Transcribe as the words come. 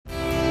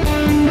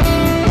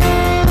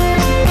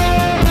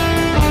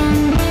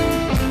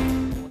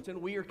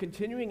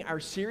continuing our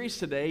series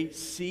today,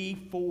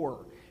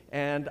 C4.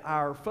 And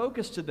our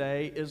focus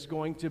today is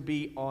going to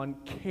be on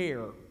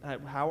care,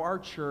 how our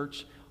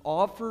church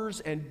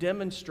offers and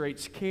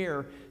demonstrates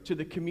care to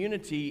the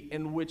community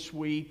in which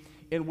we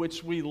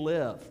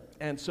live.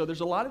 And so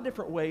there's a lot of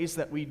different ways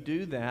that we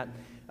do that,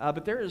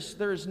 but there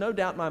is no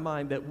doubt in my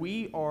mind that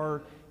we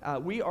are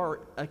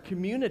a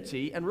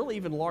community, and really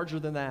even larger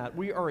than that,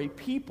 we are a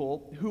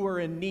people who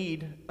are in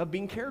need of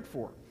being cared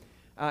for.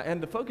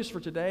 And the focus for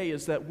today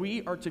is that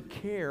we are to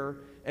care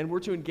and we're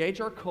to engage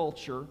our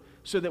culture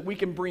so that we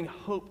can bring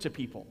hope to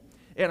people.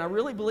 And I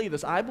really believe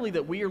this. I believe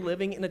that we are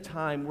living in a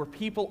time where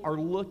people are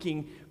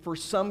looking for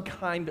some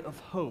kind of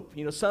hope,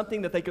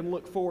 something that they can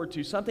look forward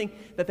to, something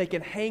that they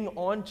can hang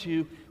on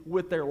to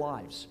with their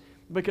lives.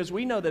 Because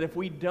we know that if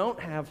we don't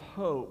have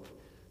hope,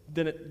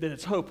 then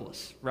it's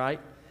hopeless,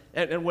 right?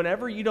 And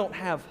whenever you don't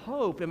have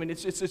hope,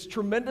 it's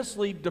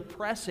tremendously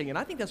depressing. And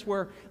I think that's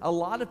where a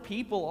lot of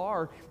people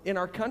are in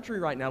our country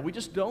right now. We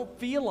just don't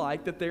feel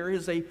like that there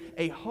is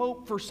a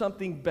hope for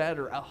something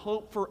better, a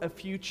hope for a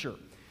future.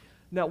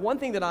 Now, one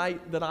thing that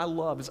I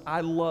love is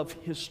I love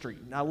history.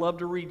 I love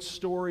to read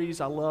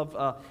stories. I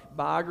love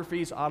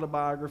biographies,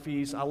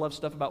 autobiographies. I love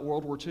stuff about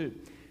World War II.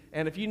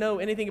 And if you know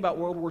anything about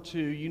World War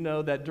II, you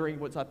know that during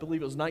what I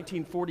believe it was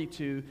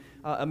 1942,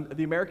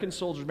 the American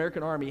soldiers,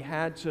 American Army,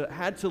 had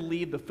to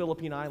leave the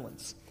Philippine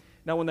Islands.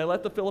 Now, when they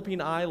left the Philippine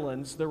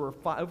Islands, there were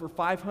over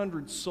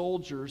 500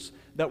 soldiers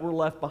that were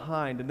left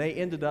behind, and they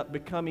ended up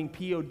becoming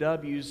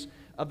POWs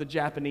of the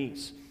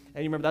Japanese.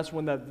 And you remember that's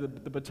when the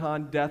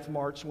Bataan Death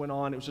March went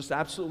on. It was just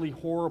absolutely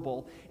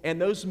horrible. And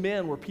those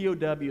men were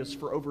POWs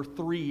for over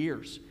 3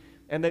 years.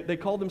 And they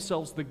called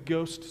themselves the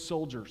ghost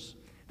soldiers.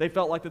 They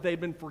felt like that they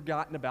had been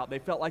forgotten about. They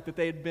felt like that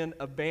they had been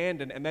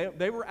abandoned. And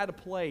they were at a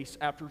place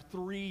after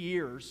 3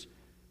 years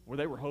where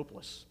they were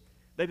hopeless.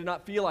 They did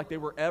not feel like they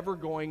were ever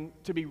going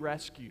to be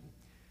rescued.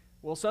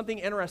 Well, something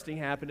interesting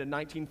happened in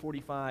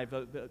 1945.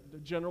 The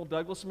General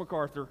Douglas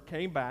MacArthur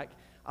came back.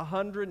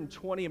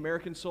 120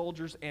 American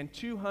soldiers and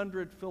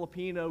 200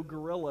 Filipino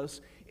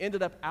guerrillas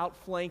ended up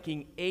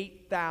outflanking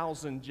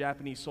 8,000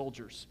 Japanese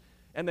soldiers.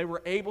 And they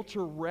were able to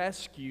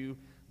rescue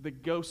the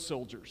ghost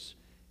soldiers.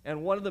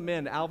 And one of the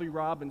men, Alvy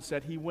Robbins,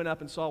 said he went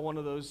up and saw one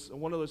of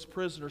those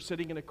prisoners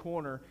sitting in a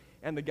corner,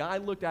 and the guy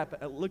looked up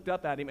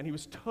at him, and he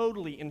was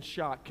totally in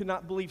shock, could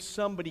not believe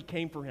somebody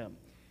came for him.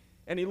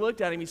 And he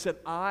looked at him, he said,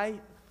 "I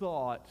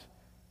thought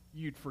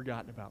you'd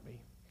forgotten about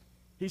me."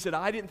 He said,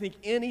 "I didn't think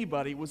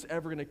anybody was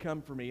ever going to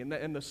come for me."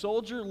 And the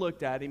soldier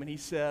looked at him, and he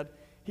said,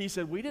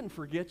 "We didn't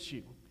forget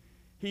you."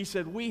 He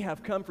said, "We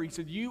have come for you." He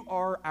said, "You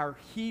are our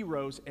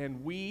heroes,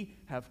 and we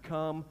have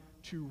come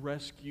to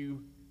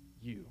rescue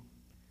you."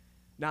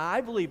 Now,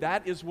 I believe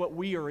that is what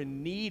we are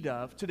in need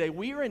of today.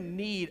 We are in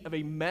need of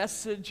a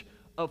message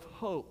of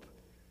hope.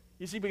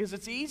 You see, because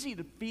it's easy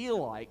to feel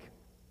like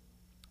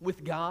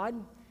with God,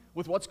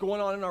 with what's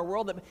going on in our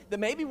world, that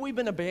maybe we've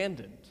been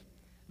abandoned.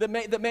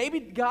 That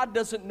maybe God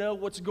doesn't know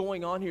what's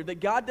going on here,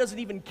 that God doesn't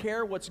even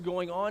care what's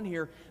going on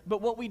here.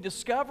 But what we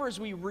discover as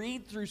we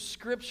read through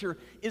Scripture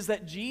is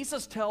that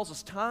Jesus tells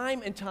us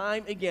time and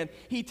time again,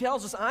 He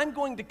tells us, "I'm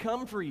going to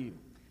come for you,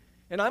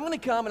 and I'm going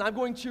to come and I'm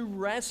going to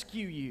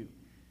rescue you."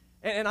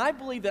 And I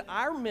believe that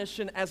our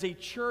mission as a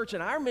church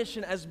and our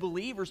mission as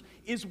believers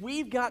is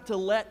we've got to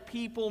let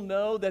people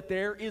know that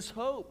there is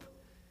hope.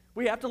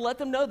 We have to let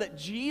them know that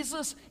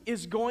Jesus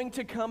is going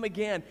to come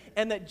again,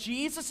 and that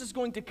Jesus is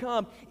going to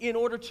come in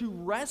order to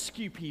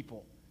rescue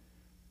people.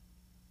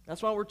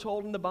 That's why we're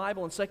told in the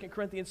Bible in 2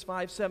 Corinthians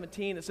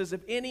 5:17, it says,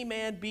 "If any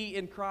man be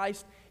in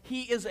Christ,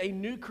 he is a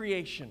new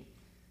creation."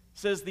 It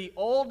says, "The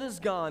old is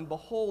gone,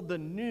 behold, the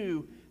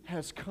new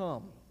has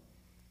come."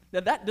 Now,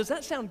 does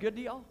that sound good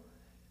to y'all?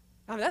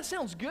 That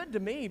sounds good to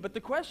me, but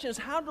the question is,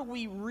 how do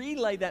we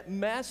relay that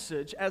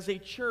message as a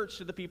church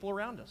to the people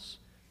around us?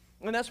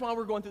 And that's why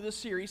we're going through this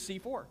series,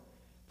 C4.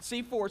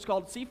 C4, it's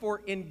called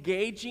C4,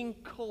 Engaging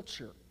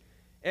Culture.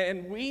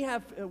 And we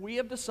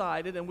have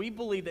decided, and we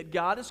believe that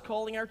God is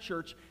calling our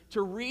church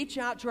to reach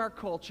out to our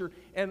culture.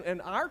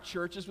 And our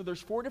church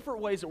there's 4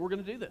 different ways that we're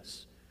going to do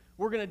this.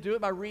 We're going to do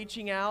it by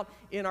reaching out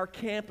in our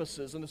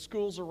campuses and the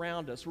schools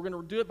around us. We're going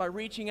to do it by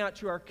reaching out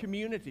to our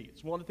community.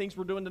 It's one of the things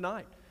we're doing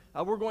tonight.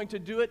 We're going to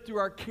do it through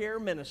our care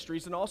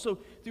ministries and also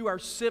through our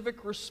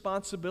civic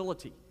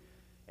responsibility.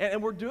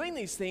 And we're doing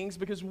these things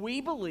because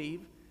we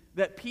believe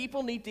that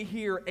people need to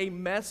hear a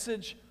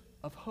message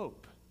of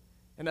hope.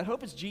 And that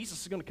hope is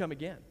Jesus is going to come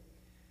again.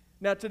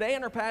 Now, today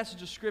in our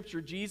passage of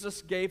Scripture,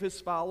 Jesus gave His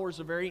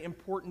followers a very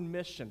important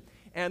mission.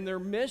 And their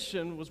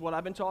mission was what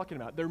I've been talking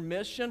about. Their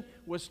mission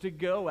was to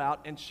go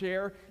out and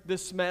share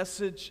this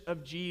message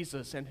of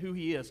Jesus and who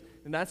He is.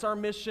 And that's our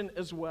mission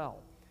as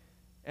well.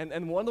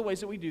 And one of the ways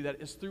that we do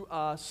that is through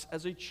us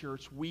as a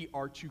church, we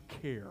are to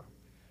care.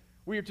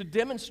 We are to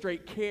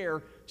demonstrate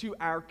care to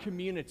our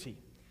community.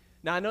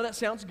 Now, I know that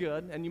sounds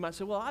good, and you might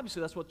say, well,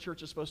 obviously that's what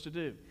church is supposed to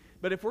do.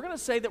 But if we're going to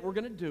say that we're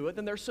going to do it,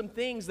 then there's some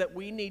things that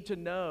we need to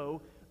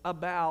know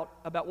about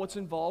what's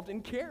involved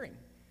in caring.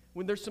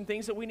 When there's some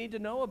things that we need to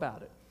know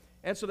about it.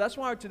 And so that's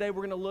why today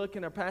we're going to look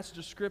in our passage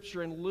of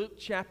Scripture in Luke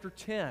chapter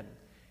 10.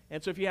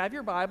 And so if you have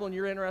your Bible and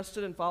you're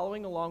interested in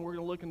following along, we're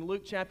going to look in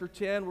Luke chapter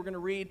 10. We're going to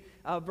read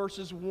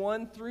verses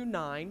 1 through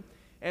 9.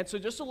 And so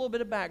just a little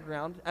bit of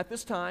background. At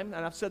this time,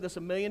 and I've said this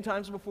a million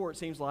times before, it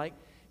seems like,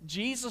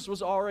 Jesus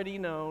was already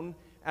known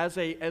as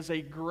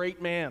a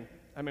great man.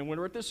 I mean, when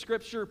we're at this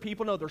Scripture,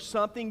 people know there's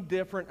something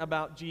different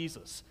about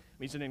Jesus.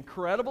 He's an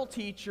incredible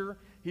teacher.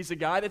 He's a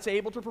guy that's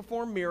able to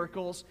perform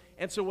miracles.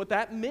 And so what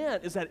that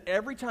meant is that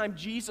every time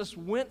Jesus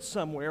went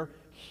somewhere,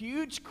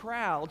 huge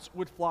crowds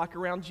would flock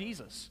around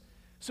Jesus.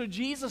 So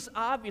Jesus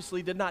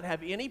obviously did not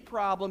have any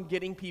problem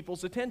getting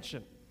people's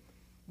attention.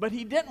 But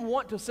he didn't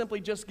want to simply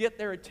just get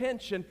their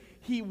attention.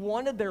 He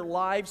wanted their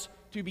lives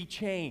to be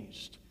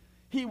changed.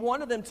 He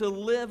wanted them to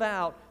live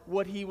out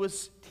what he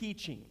was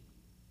teaching.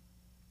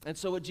 And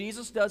so what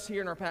Jesus does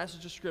here in our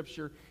passage of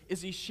Scripture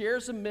is he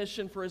shares a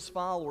mission for his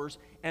followers,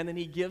 and then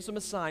he gives them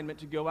assignment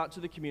to go out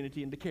to the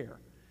community and to care.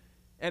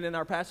 And in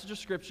our passage of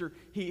Scripture,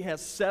 he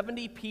has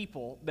 70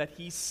 people that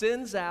he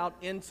sends out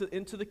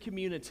into the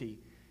community.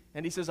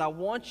 And he says, I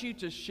want you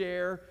to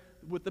share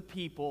with the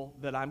people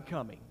that I'm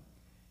coming.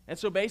 And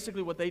so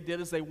basically what they did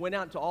is they went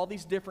out to all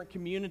these different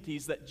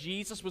communities that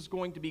Jesus was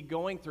going to be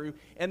going through,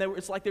 and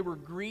it's like they were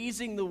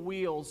greasing the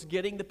wheels,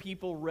 getting the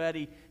people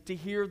ready to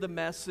hear the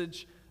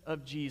message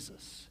of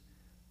Jesus.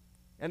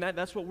 And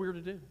that's what we're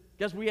to do.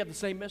 Guys, we have the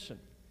same mission.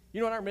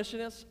 You know what our mission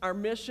is? Our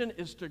mission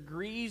is to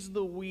grease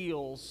the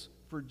wheels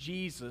for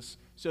Jesus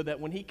so that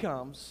when he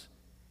comes,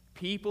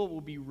 people will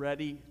be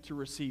ready to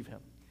receive him.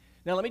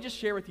 Now, let me just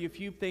share with you a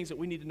few things that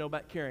we need to know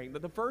about caring.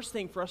 But the first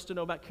thing for us to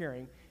know about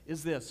caring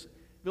is this.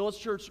 Village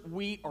Church,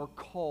 we are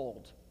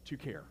called to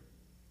care.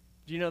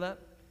 Do you know that?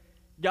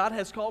 God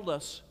has called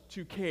us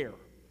to care.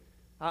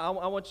 I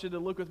want you to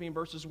look with me in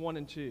verses 1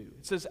 and 2.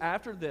 It says,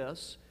 after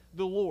this,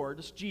 the Lord,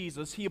 it's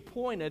Jesus, he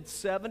appointed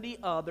 70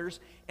 others,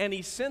 and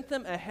he sent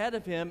them ahead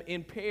of him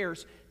in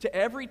pairs to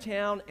every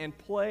town and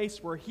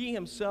place where he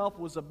himself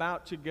was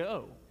about to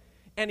go.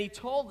 And he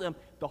told them,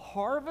 the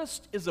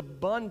harvest is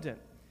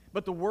abundant,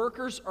 but the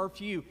workers are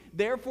few.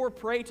 Therefore,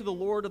 pray to the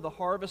Lord of the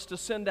harvest to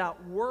send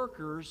out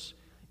workers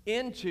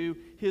into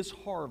his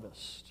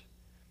harvest.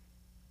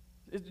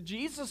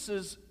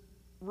 Jesus'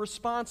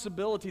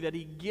 responsibility that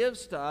he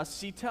gives to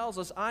us, he tells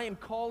us, I am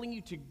calling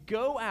you to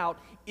go out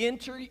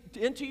into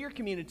your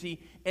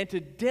community and to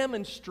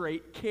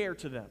demonstrate care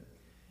to them.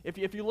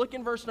 If you look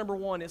in verse number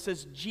 1, it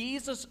says,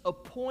 Jesus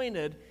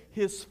appointed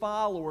his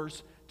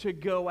followers to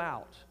go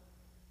out.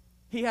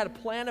 He had a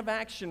plan of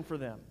action for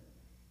them.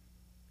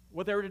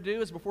 What they were to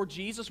do is before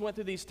Jesus went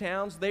through these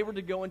towns, they were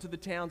to go into the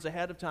towns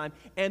ahead of time,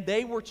 and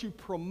they were to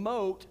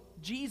promote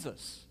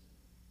Jesus.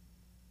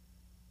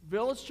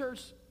 Village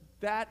Church,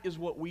 that is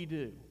what we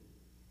do.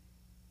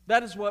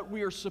 That is what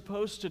we are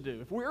supposed to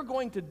do. If we're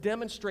going to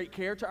demonstrate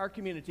care to our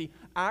community,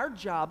 our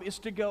job is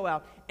to go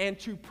out and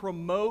to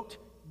promote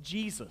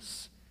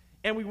Jesus.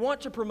 And we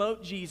want to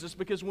promote Jesus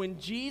because when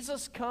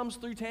Jesus comes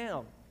through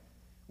town,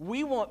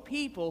 we want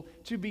people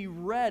to be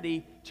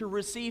ready to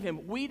receive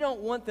him. We don't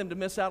want them to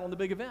miss out on the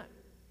big event.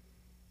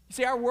 You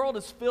see, our world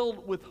is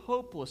filled with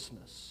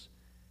hopelessness.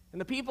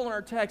 And the people in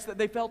our text, that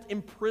they felt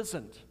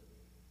imprisoned.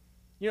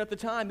 You know, at the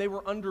time, they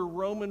were under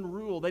Roman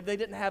rule. They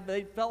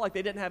felt like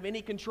they didn't have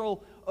any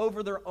control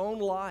over their own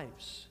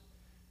lives.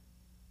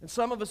 And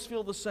some of us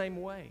feel the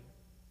same way.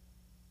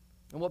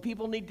 And what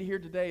people need to hear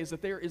today is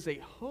that there is a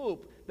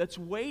hope that's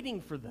waiting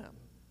for them.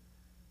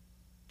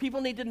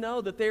 People need to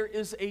know that there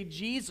is a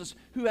Jesus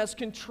who has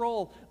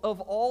control of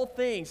all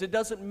things. It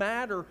doesn't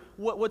matter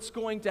what's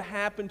going to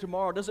happen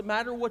tomorrow. It doesn't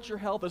matter what your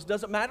health is. It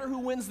doesn't matter who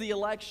wins the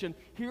election.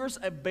 Here's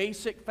a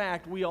basic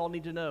fact we all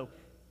need to know.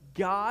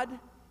 God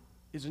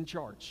is in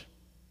charge.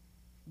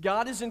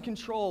 God is in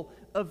control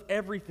of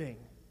everything.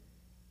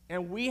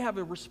 And we have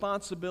a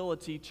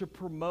responsibility to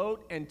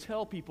promote and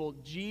tell people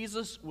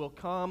Jesus will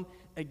come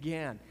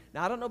again.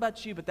 Now, I don't know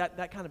about you, but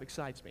that kind of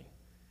excites me.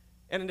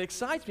 And it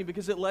excites me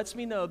because it lets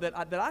me know that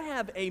I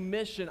have a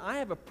mission, I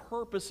have a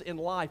purpose in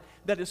life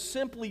that is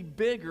simply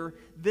bigger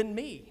than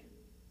me.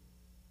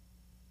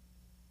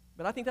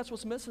 But I think that's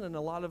what's missing in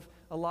a lot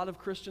of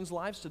Christians'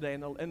 lives today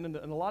and in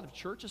a lot of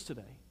churches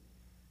today.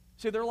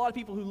 See, there are a lot of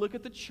people who look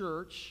at the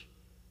church,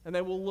 and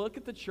they will look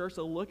at the church,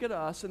 they'll look at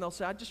us, and they'll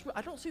say,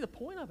 I don't see the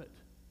point of it.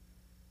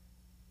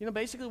 You know,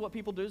 basically what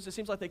people do is it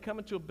seems like they come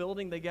into a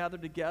building, they gather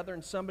together,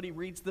 and somebody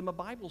reads them a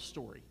Bible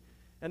story.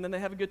 And then they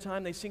have a good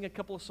time, they sing a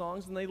couple of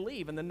songs, and they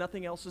leave, and then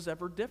nothing else is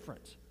ever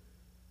different.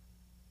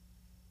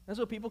 And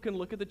so people can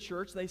look at the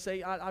church, and they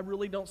say, I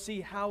really don't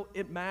see how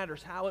it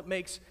matters, how it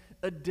makes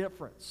a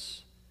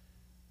difference.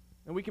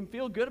 And we can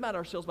feel good about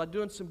ourselves by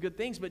doing some good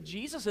things, but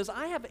Jesus says,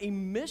 I have a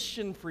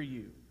mission for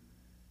you.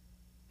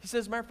 He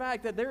says, as a matter of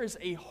fact, that there is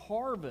a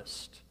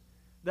harvest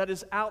that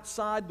is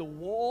outside the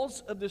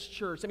walls of this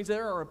church. That means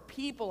there are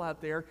people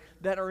out there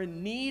that are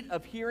in need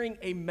of hearing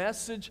a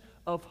message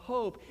of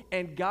hope,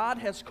 and God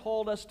has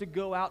called us to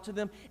go out to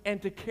them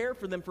and to care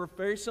for them for a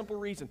very simple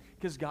reason,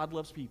 because God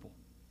loves people.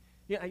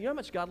 You know how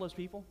much God loves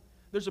people?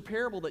 There's a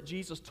parable that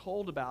Jesus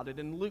told about it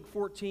in Luke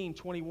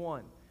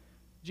 14:21.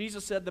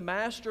 Jesus said, the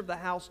master of the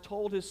house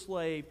told his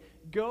slave,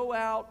 go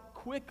out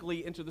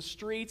quickly into the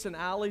streets and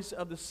alleys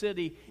of the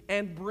city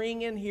and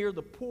bring in here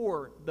the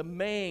poor, the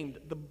maimed,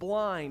 the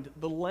blind,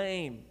 the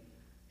lame.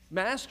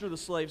 Master, the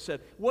slave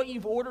said, what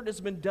you've ordered has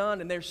been done,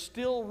 and there's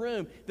still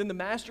room. Then the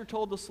master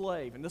told the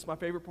slave, and this is my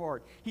favorite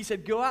part, he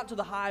said, go out to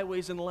the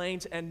highways and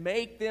lanes and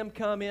make them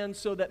come in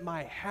so that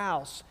my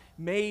house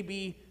may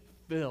be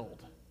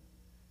filled.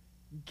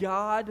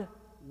 God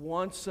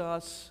wants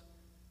us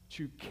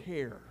to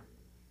care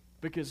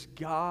because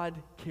God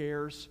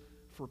cares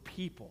for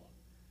people.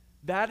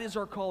 That is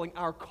our calling.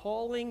 Our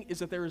calling is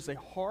that there is a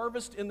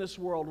harvest in this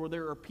world where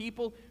there are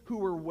people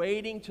who are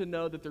waiting to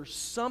know that there's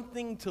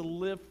something to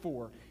live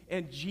for.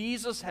 And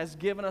Jesus has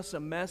given us a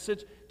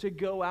message to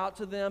go out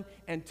to them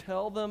and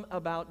tell them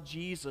about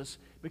Jesus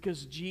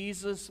because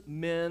Jesus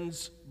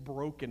mends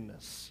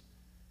brokenness.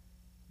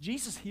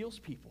 Jesus heals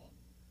people.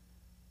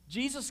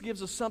 Jesus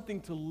gives us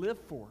something to live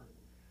for.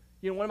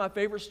 You know, one of my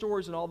favorite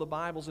stories in all the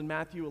Bibles in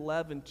Matthew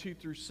 11, 2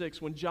 through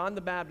 6, when John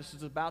the Baptist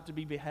is about to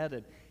be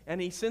beheaded,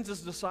 and he sends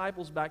his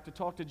disciples back to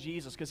talk to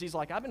Jesus because he's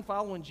like, I've been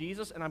following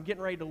Jesus, and I'm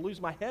getting ready to lose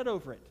my head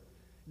over it.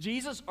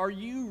 Jesus, are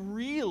you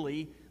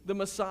really the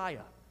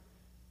Messiah?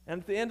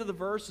 And at the end of the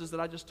verses that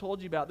I just told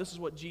you about, this is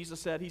what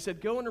Jesus said. He said,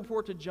 go and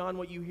report to John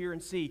what you hear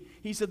and see.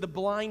 He said, the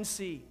blind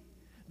see,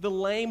 the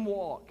lame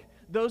walk,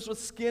 those with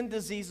skin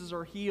diseases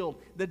are healed,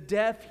 the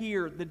deaf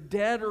hear, the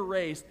dead are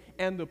raised,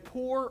 and the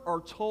poor are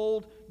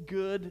told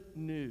good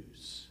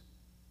news.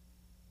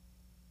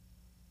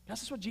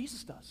 That's just what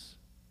Jesus does.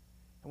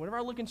 And whenever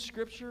I look in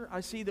Scripture, I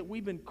see that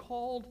we've been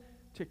called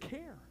to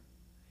care.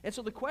 And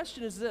so the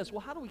question is this, well,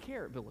 how do we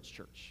care at Village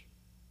Church?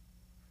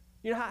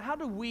 You know, how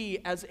do we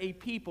as a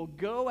people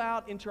go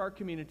out into our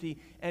community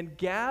and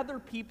gather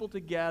people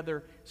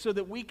together so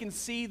that we can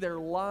see their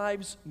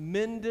lives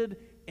mended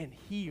and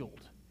healed?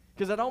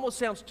 Because that almost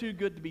sounds too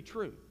good to be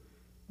true.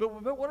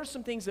 But what are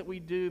some things that we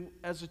do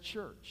as a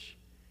church?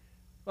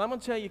 Well, I'm going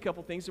to tell you a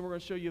couple things, and we're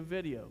going to show you a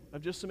video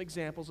of just some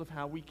examples of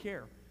how we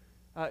care.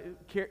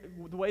 The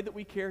way that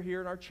we care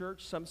here in our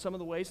church, some of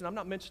the ways, and I'm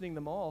not mentioning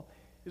them all,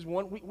 is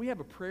one, we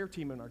have a prayer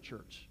team in our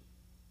church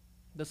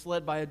that's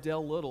led by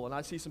Adele Little, and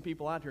I see some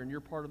people out here, and you're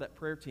part of that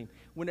prayer team.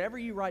 Whenever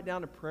you write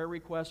down a prayer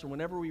request, or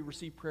whenever we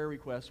receive prayer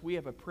requests, we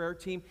have a prayer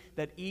team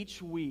that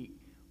each week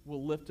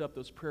will lift up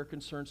those prayer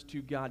concerns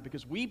to God,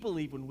 because we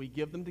believe when we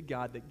give them to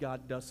God that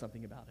God does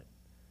something about it.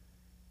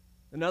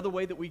 Another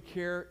way that we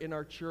care in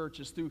our church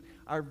is through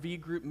our V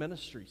group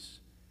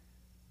ministries.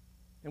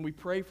 And we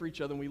pray for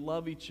each other and we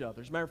love each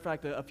other. As a matter of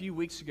fact, a few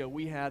weeks ago,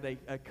 we had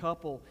a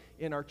couple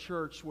in our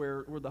church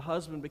where the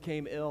husband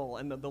became ill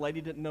and the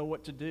lady didn't know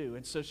what to do.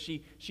 And so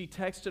she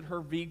texted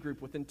her V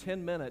group. Within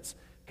 10 minutes,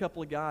 a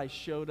couple of guys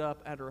showed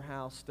up at her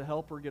house to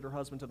help her get her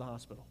husband to the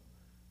hospital.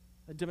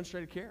 They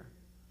demonstrated care.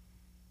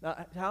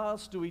 Now, how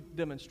else do we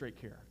demonstrate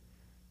care?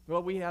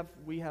 Well, we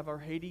have our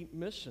Haiti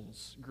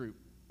missions group.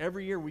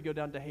 Every year we go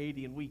down to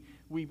Haiti and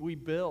we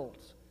build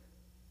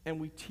and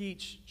we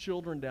teach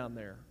children down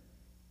there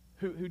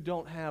who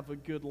don't have a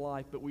good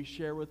life, but we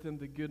share with them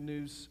the good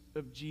news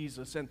of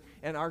Jesus. And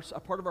a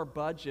part of our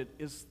budget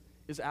is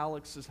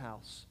Alex's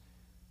house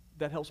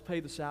that helps pay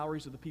the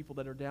salaries of the people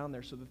that are down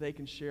there so that they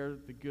can share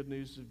the good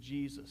news of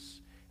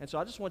Jesus. And so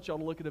I just want y'all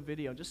to look at a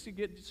video just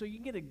so you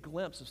can get a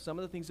glimpse of some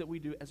of the things that we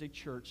do as a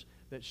church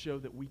that show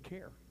that we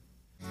care.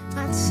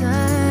 I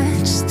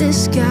touch the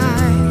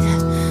sky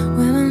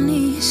when my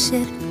knees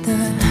hit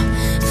the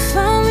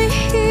found me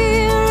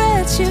here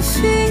at your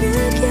feet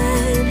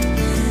again.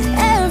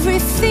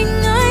 Everything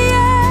I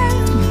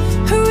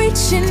am,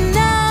 reaching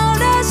out,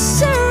 I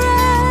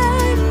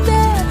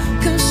surrender.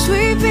 Come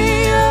sweep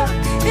me up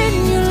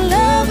in your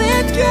love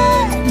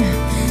again.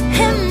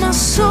 And my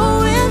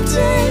soul will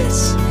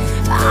dance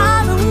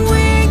on the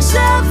wings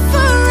of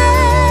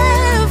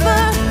forever.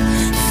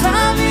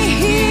 Find me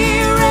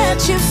here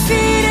at your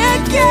feet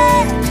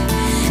again.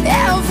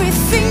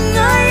 Everything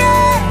I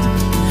am,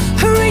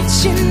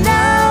 reaching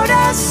out,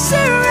 I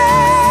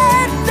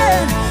surrender.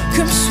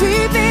 Come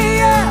sweep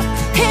me up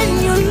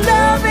in your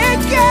love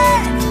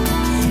again.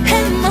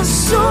 And my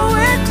soul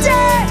will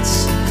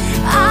dance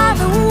on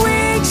the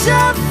wings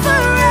of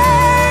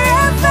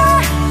forever.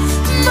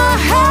 My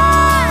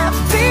heart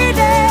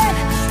beating,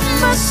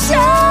 my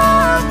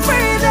soul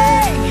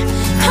breathing.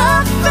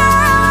 I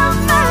found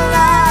my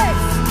life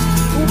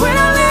when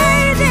I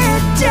laid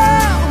it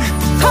down.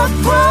 I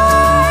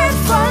prayed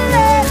for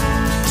let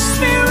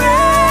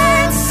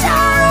spirit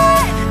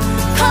siren.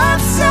 I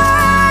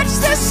touched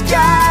the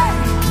sky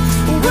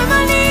when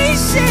my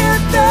knees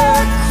hit the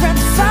ground.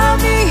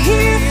 Found me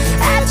here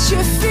at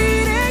your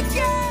feet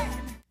again.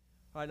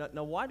 All right,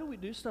 now why do we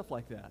do stuff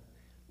like that?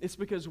 It's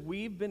because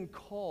we've been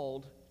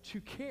called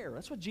to care.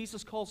 That's what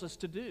Jesus calls us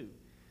to do.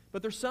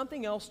 But there's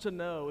something else to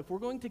know. If we're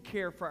going to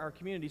care for our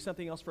community,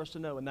 something else for us to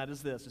know, and that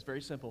is this. It's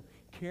very simple.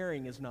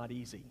 Caring is not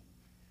easy.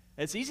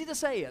 It's easy to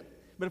say it,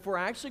 but if we're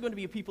actually going to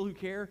be a people who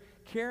care,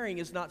 caring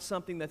is not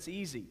something that's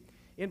easy.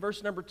 In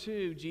verse number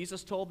 2,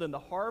 Jesus told them the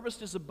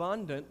harvest is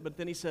abundant, but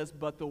then he says,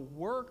 but the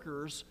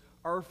workers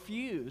are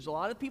few. There's a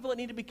lot of people that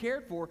need to be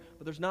cared for,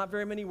 but there's not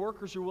very many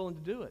workers who are willing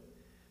to do it.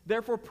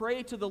 Therefore,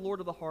 pray to the Lord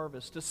of the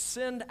harvest to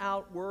send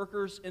out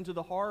workers into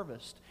the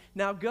harvest.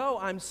 Now go,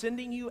 I'm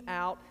sending you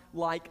out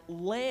like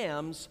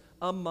lambs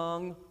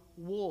among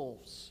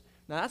wolves.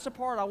 Now that's the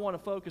part I want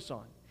to focus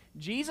on.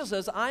 Jesus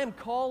says, I am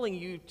calling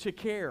you to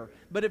care.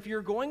 But if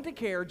you're going to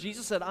care,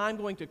 Jesus said, I'm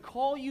going to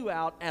call you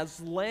out as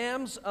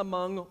lambs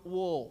among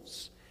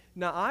wolves.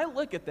 Now I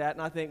look at that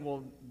and I think,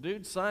 well,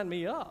 dude, sign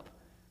me up.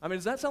 I mean,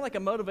 does that sound like a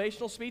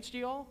motivational speech to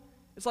y'all?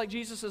 It's like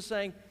Jesus is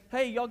saying,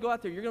 hey, y'all go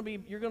out there. You're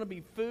going to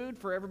be food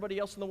for everybody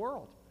else in the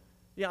world.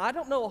 Yeah, I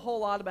don't know a whole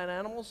lot about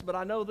animals, but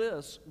I know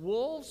this.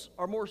 Wolves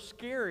are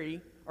scarier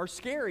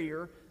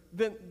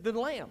than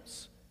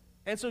lambs.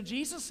 And so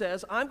Jesus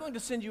says, I'm going to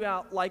send you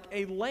out like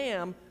a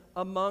lamb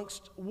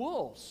amongst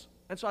wolves.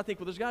 And so I think,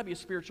 well, there's got to be a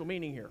spiritual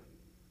meaning here.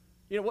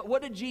 You know,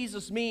 what did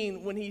Jesus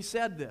mean when he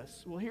said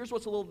this? Well, here's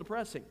what's a little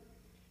depressing.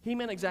 He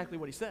meant exactly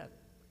what he said.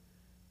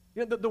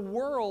 You know, the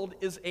world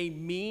is a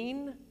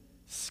mean,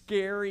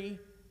 scary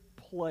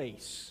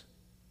place.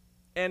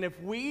 And if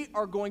we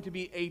are going to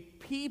be a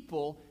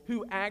people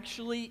who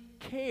actually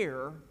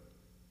care,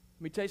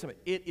 let me tell you something,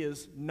 it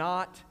is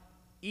not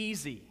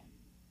easy.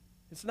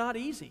 It's not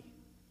easy.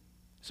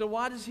 So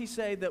why does he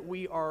say that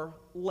we are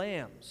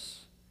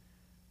lambs?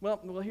 Well,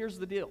 here's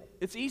the deal.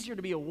 It's easier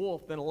to be a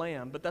wolf than a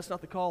lamb, but that's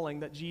not the calling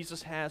that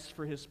Jesus has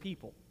for his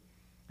people.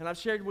 And I've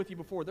shared with you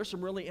before, there's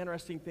some really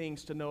interesting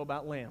things to know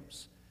about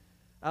lambs.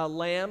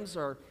 Lambs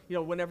are,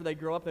 whenever they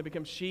grow up, they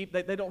become sheep,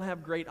 they don't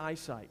have great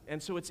eyesight.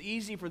 And so it's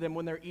easy for them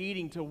when they're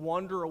eating to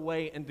wander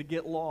away and to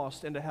get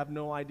lost and to have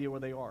no idea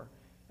where they are.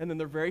 And then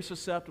they're very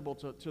susceptible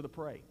to the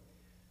prey,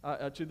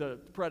 to the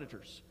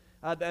predators.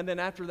 And then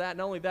after that,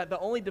 not only that, the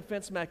only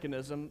defense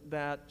mechanism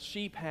that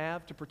sheep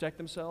have to protect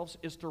themselves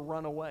is to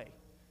run away.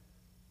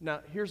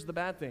 Now, here's the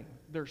bad thing.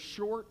 They're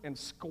short and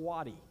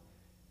squatty.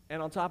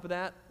 And on top of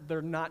that,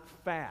 they're not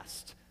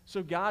fast.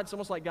 So it's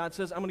almost like God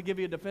says, I'm going to give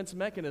you a defense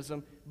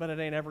mechanism, but it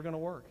ain't ever going to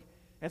work.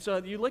 And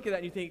so you look at that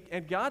and you think,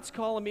 and God's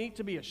calling me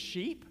to be a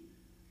sheep?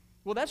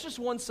 Well, that's just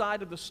one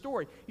side of the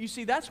story. You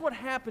see, that's what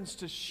happens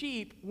to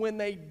sheep when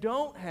they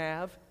don't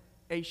have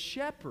a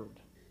shepherd.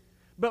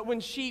 But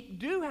when sheep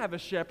do have a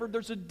shepherd,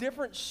 there's a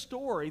different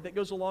story that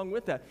goes along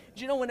with that.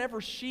 Do you know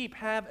whenever sheep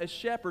have a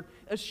shepherd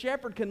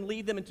can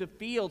lead them into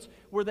fields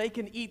where they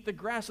can eat the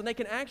grass, and they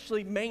can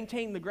actually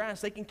maintain the grass.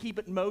 They can keep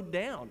it mowed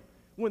down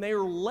when they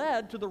are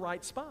led to the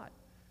right spot.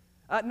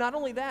 Not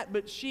only that,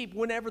 but sheep,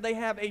 whenever they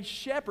have a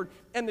shepherd,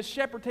 and the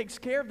shepherd takes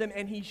care of them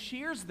and he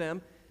shears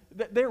them,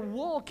 their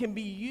wool can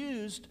be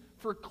used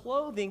for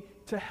clothing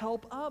to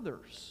help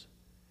others.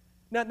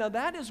 Now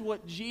that is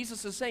what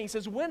Jesus is saying. He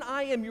says, when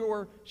I am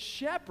your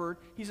shepherd,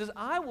 he says,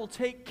 I will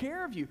take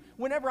care of you.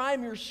 Whenever I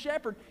am your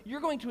shepherd, you're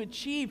going to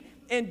achieve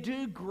and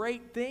do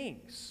great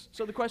things.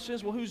 So the question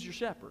is, well, who's your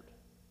shepherd?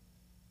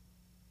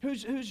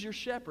 Who's your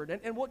shepherd?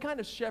 And what kind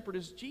of shepherd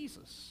is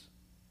Jesus?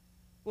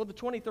 Well, the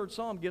 23rd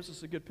Psalm gives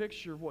us a good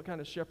picture of what kind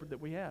of shepherd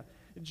that we have.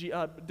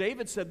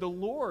 David said, the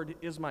Lord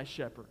is my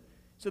shepherd.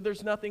 So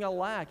there's nothing I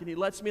lack. And he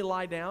lets me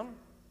lie down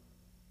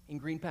in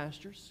green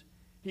pastures.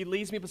 He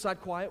leads me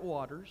beside quiet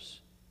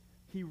waters.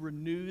 He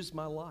renews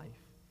my life.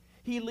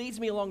 He leads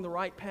me along the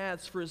right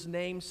paths for his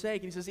name's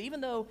sake. And he says, even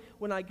though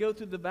when I go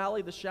through the valley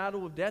of the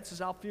shadow of death, says,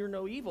 I'll fear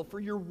no evil, for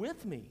you're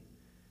with me.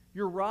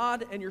 Your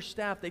rod and your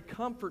staff, they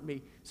comfort me.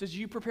 He says,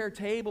 you prepare a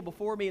table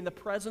before me in the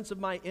presence of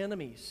my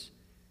enemies.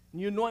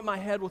 And you anoint my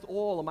head with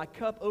oil, and my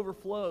cup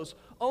overflows.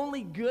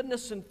 Only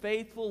goodness and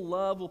faithful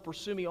love will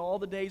pursue me all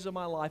the days of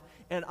my life,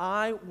 and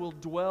I will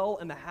dwell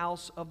in the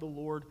house of the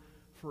Lord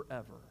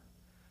forever.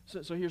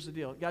 So here's the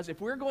deal. Guys,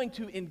 if we're going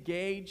to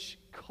engage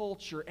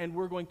culture and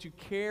we're going to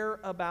care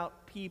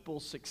about people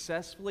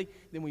successfully,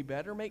 then we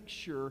better make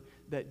sure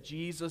that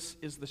Jesus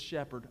is the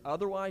shepherd.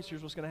 Otherwise,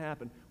 here's what's going to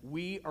happen.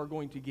 We are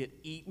going to get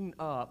eaten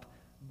up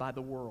by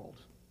the world.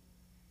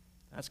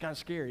 That's kind of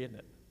scary, isn't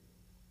it?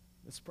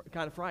 It's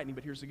kind of frightening,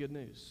 but here's the good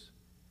news.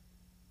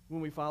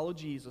 When we follow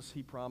Jesus,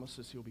 he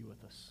promises he'll be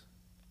with us.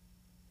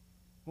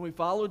 When we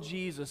follow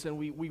Jesus and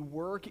we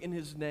work in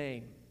his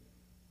name,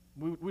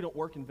 we don't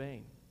work in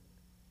vain.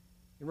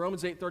 In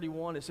Romans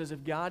 8:31, it says,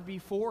 if God be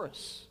for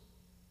us,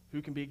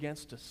 who can be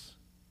against us?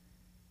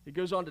 It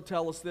goes on to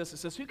tell us this. It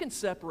says, who can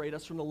separate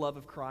us from the love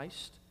of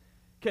Christ?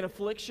 Can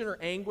affliction or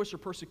anguish or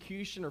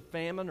persecution or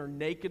famine or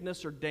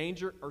nakedness or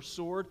danger or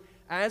sword?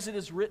 As it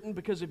is written,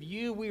 because of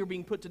you we are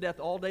being put to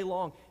death all day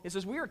long. It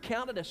says, we are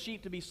counted as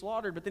sheep to be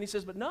slaughtered. But then he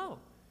says, but no.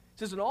 It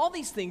says, in all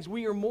these things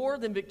we are more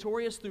than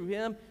victorious through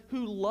him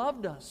who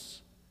loved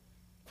us.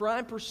 For I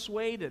am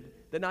persuaded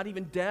that not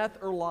even death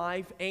or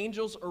life,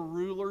 angels or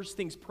rulers,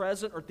 things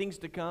present or things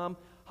to come,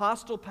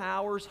 hostile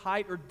powers,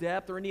 height or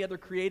depth, or any other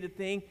created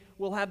thing,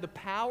 will have the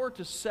power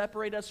to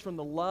separate us from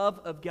the love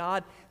of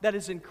God that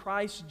is in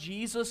Christ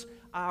Jesus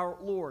our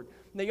Lord.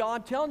 Now, y'all,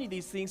 I'm telling you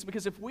these things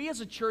because if we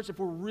as a church, if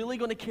we're really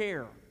going to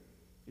care,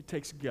 it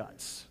takes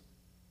guts.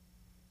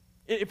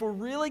 If we're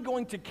really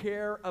going to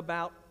care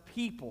about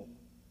people,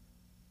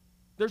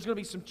 there's going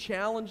to be some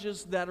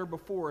challenges that are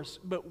before us,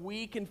 but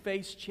we can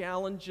face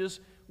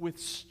challenges with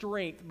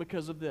strength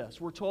because of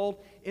this. We're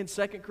told in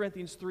 2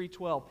 Corinthians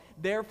 3:12,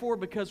 therefore,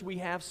 because we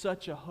have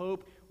such a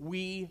hope,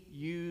 we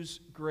use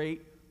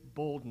great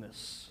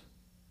boldness.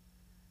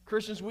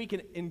 Christians, we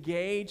can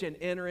engage and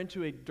enter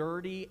into a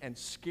dirty and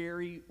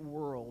scary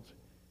world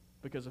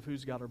because of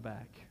who's got our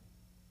back.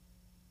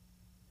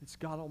 It's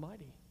God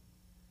Almighty.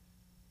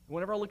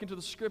 Whenever I look into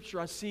the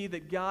Scripture, I see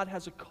that God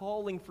has a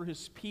calling for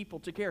His people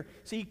to care.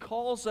 See, He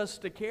calls us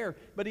to care,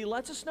 but He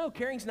lets us know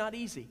caring's not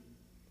easy.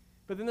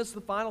 But then this is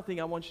the final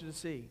thing I want you to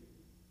see.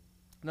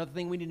 Another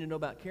thing we need to know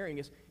about caring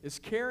is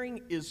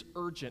caring is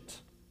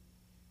urgent.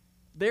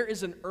 There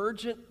is an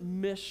urgent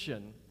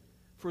mission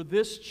for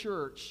this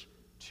church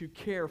to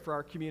care for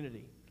our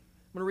community.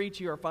 I'm going to read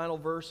to you our final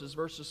verses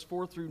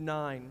 4 through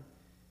 9.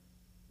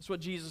 That's what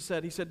Jesus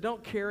said. He said,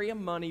 don't carry a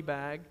money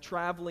bag,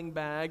 traveling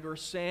bag, or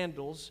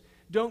sandals.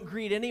 Don't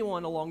greet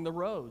anyone along the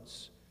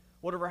roads.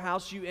 Whatever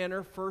house you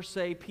enter, first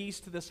say, peace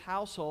to this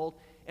household.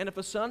 And if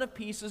a son of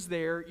peace is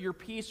there, your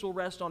peace will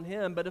rest on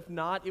him. But if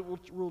not, it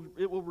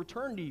will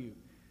return to you.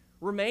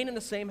 Remain in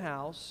the same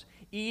house,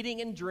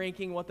 eating and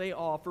drinking what they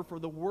offer, for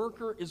the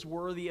worker is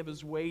worthy of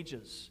his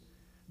wages.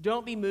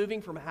 Don't be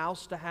moving from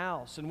house to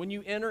house. And when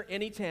you enter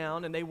any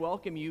town and they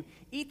welcome you,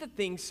 eat the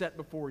things set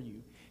before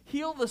you.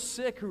 Heal the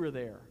sick who are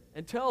there,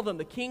 and tell them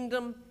the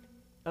kingdom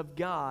of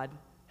God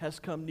has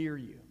come near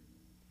you.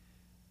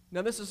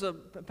 Now, this is a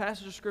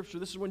passage of Scripture.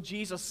 This is when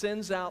Jesus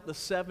sends out the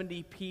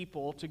 70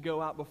 people to go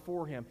out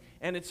before Him.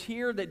 And it's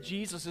here that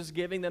Jesus is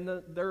giving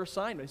them their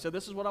assignment. So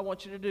this is what I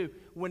want you to do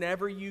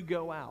whenever you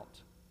go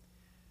out.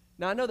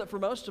 Now, I know that for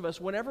most of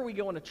us, whenever we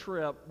go on a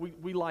trip,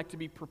 we like to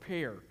be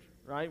prepared,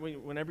 right?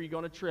 Whenever you go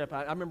on a trip.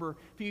 I remember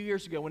a few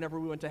years ago, whenever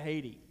we went to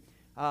Haiti,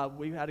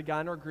 we had a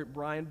guy in our group,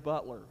 Brian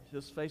Butler.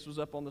 His face was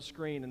up on the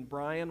screen. And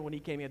Brian, when he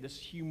came, he had this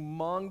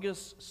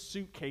humongous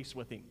suitcase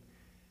with him.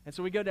 And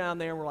so we go down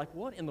there, and we're like,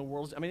 what in the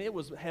world? I mean, it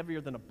was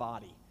heavier than a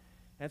body.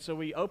 And so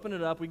we open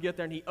it up. We get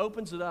there, and he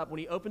opens it up. When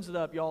he opens it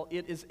up, y'all,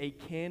 it is a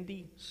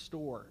candy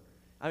store.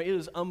 I mean, it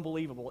is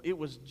unbelievable. It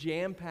was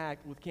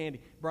jam-packed with candy.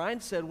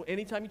 Brian said,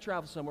 anytime you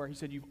travel somewhere, he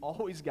said, you've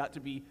always got to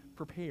be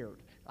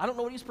prepared. I don't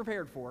know what he's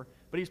prepared for,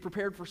 but he's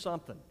prepared for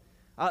something.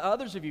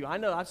 Others of you, I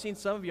know, I've seen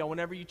some of y'all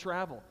whenever you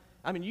travel.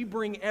 I mean, you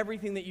bring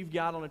everything that you've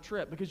got on a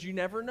trip because you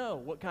never know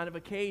what kind of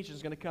occasion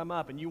is going to come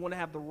up, and you want to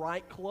have the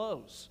right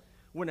clothes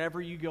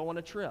whenever you go on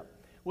a trip.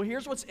 Well,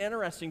 here's what's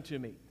interesting to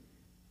me.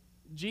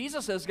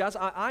 Jesus says, guys,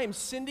 I am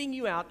sending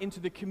you out into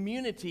the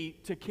community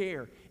to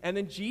care. And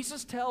then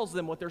Jesus tells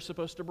them what they're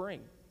supposed to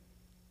bring.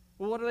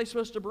 Well, what are they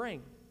supposed to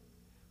bring?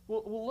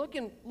 Well, look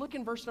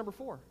in verse number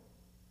 4.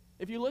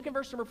 If you look in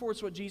verse number 4,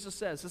 it's what Jesus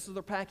says. This is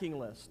their packing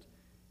list.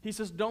 He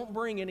says, don't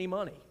bring any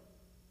money.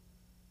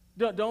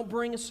 Don't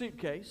bring a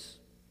suitcase.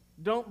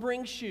 Don't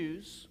bring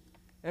shoes.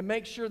 And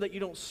make sure that you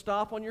don't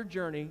stop on your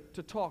journey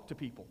to talk to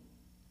people.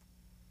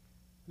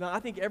 Now, I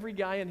think every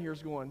guy in here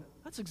is going,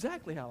 that's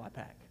exactly how I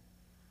pack.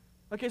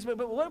 Okay, so,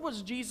 but what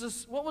was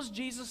Jesus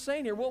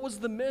saying here? What was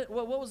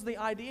the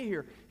idea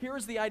here? Here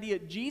is the idea.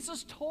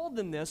 Jesus told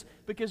them this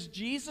because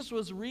Jesus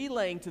was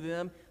relaying to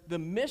them the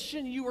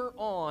mission you are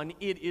on,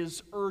 it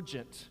is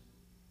urgent.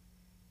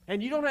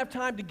 And you don't have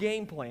time to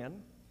game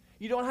plan.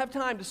 You don't have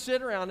time to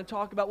sit around and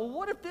talk about, well,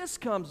 what if this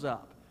comes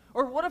up?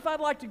 Or what if I'd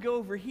like to go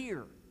over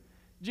here?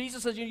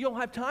 Jesus says, you don't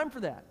have time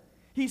for that.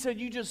 He said,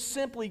 you just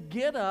simply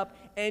get up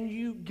and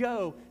you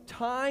go.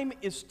 Time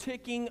is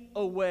ticking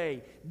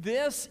away.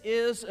 This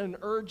is an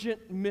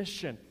urgent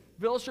mission.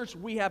 Village Church,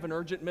 we have an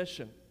urgent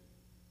mission.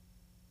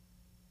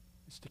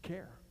 It's to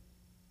care.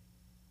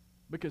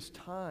 Because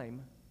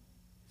time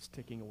is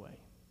ticking away.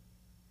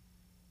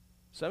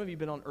 Some of you have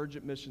been on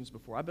urgent missions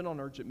before. I've been on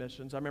urgent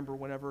missions. I remember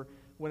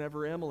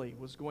whenever Emily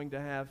was going to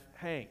have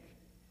Hank.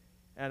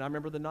 And I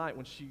remember the night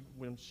when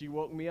she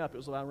woke me up, it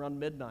was around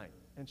midnight.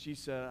 And she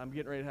said, I'm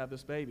getting ready to have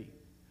this baby.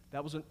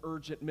 That was an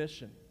urgent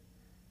mission.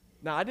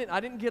 Now, I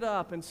didn't get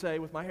up and say,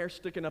 with my hair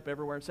sticking up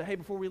everywhere, and say, hey,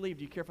 before we leave,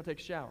 do you care if I take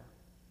a shower?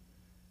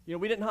 You know,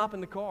 we didn't hop in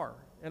the car.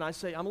 And I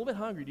say, I'm a little bit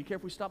hungry. Do you care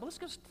if we stop? Let's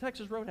go to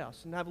Texas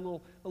Roadhouse and have a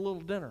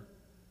little dinner.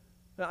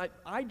 Now,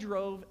 I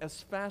drove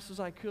as fast as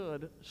I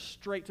could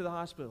straight to the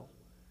hospital.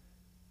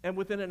 And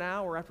within an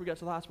hour after we got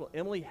to the hospital,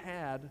 Emily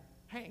had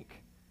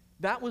Hank.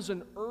 That was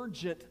an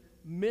urgent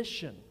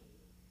mission.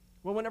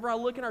 Well, whenever I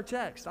look in our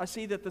text, I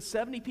see that the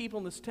 70 people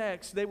in this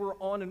text, they were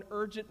on an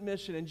urgent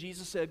mission, and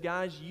Jesus said,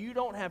 guys, you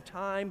don't have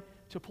time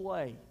to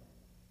play.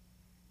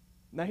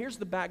 Now, here's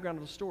the background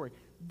of the story.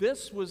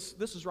 This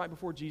is right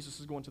before Jesus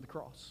is going to the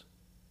cross.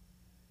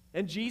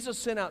 And Jesus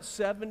sent out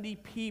 70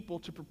 people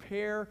to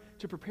prepare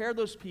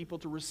those people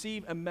to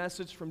receive a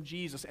message from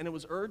Jesus. And it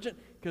was urgent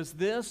because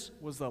this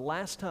was the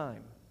last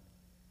time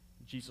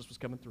Jesus was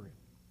coming through.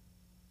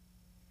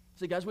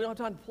 See, guys, we don't have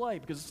time to play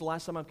because it's the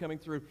last time I'm coming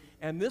through.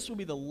 And this will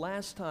be the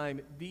last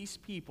time these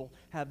people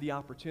have the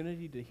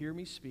opportunity to hear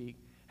me speak,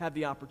 have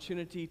the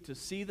opportunity to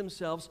see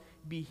themselves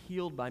be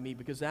healed by me,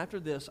 because after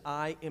this,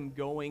 I am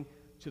going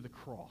to the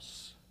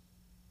cross.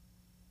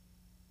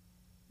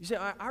 You see,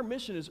 our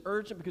mission is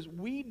urgent because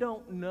we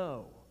don't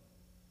know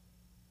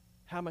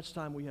how much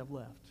time we have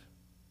left.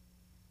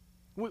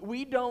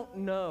 We don't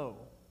know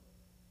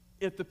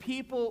if the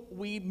people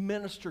we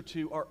minister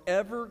to are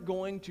ever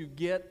going to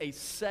get a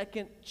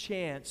second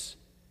chance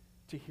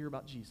to hear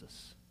about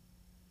Jesus.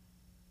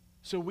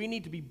 So we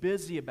need to be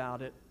busy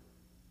about it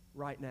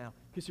right now.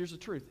 Because here's the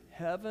truth.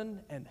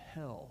 Heaven and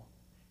hell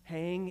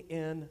hang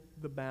in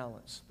the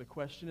balance. The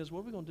question is,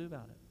 what are we going to do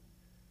about it?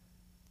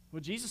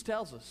 Well, Jesus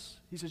tells us.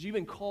 He says, you've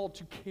been called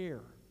to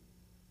care.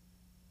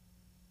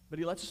 But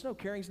he lets us know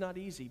caring's not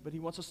easy, but he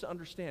wants us to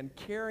understand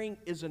caring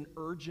is an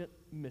urgent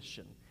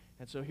mission.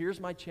 And so here's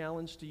my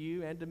challenge to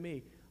you and to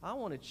me. I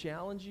want to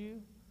challenge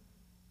you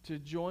to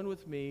join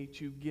with me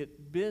to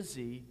get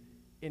busy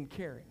in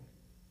caring.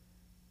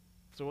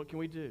 So what can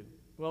we do?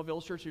 Well,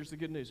 Village Church, here's the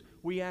good news.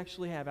 We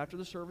actually have, after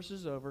the service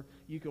is over,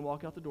 you can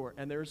walk out the door,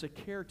 and there's a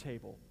care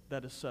table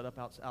that is set up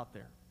out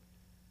there.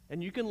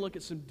 And you can look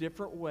at some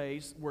different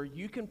ways where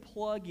you can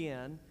plug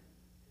in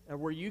and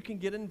where you can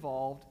get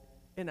involved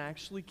in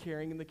actually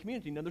caring in the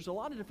community. Now, there's a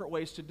lot of different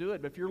ways to do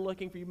it, but if you're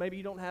looking for, maybe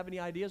you don't have any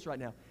ideas right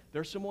now,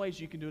 there's some ways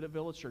you can do it at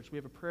Village Church. We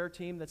have a prayer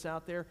team that's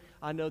out there.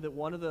 I know that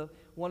one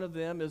of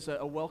them is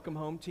a welcome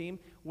home team.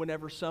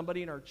 Whenever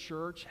somebody in our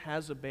church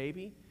has a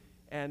baby,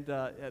 and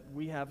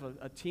we have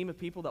a team of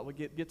people that will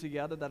get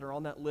together that are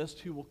on that list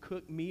who will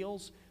cook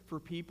meals for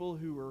people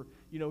who are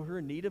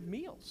in need of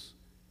meals.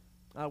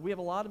 We have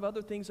a lot of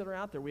other things that are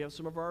out there. We have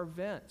some of our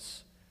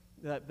events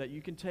that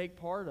you can take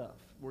part of,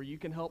 where you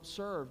can help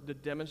serve to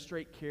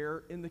demonstrate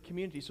care in the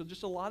community. So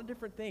just a lot of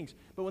different things.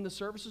 But when the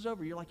service is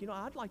over, you're like,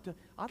 I'd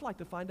like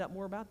to find out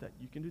more about that.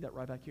 You can do that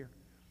right back here.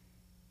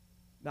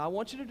 Now I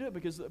want you to do it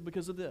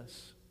because of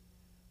this,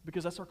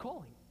 because that's our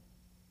calling.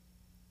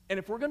 And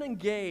if we're going to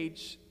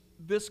engage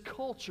this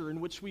culture in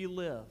which we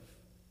live,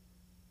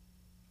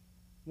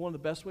 one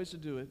of the best ways to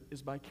do it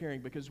is by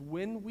caring, because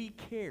when we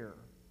care,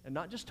 and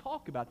not just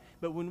talk about it,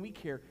 but when we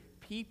care,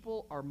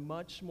 people are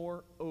much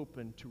more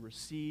open to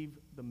receive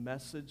the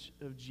message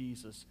of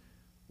Jesus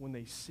when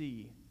they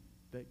see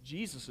that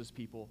Jesus'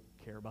 people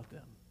care about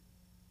them.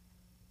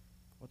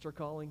 What's our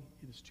calling?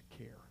 It is to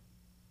care.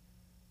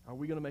 Are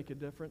we going to make a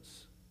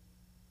difference?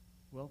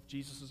 Well, if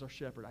Jesus is our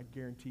shepherd, I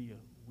guarantee you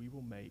we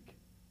will make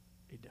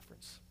a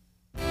difference.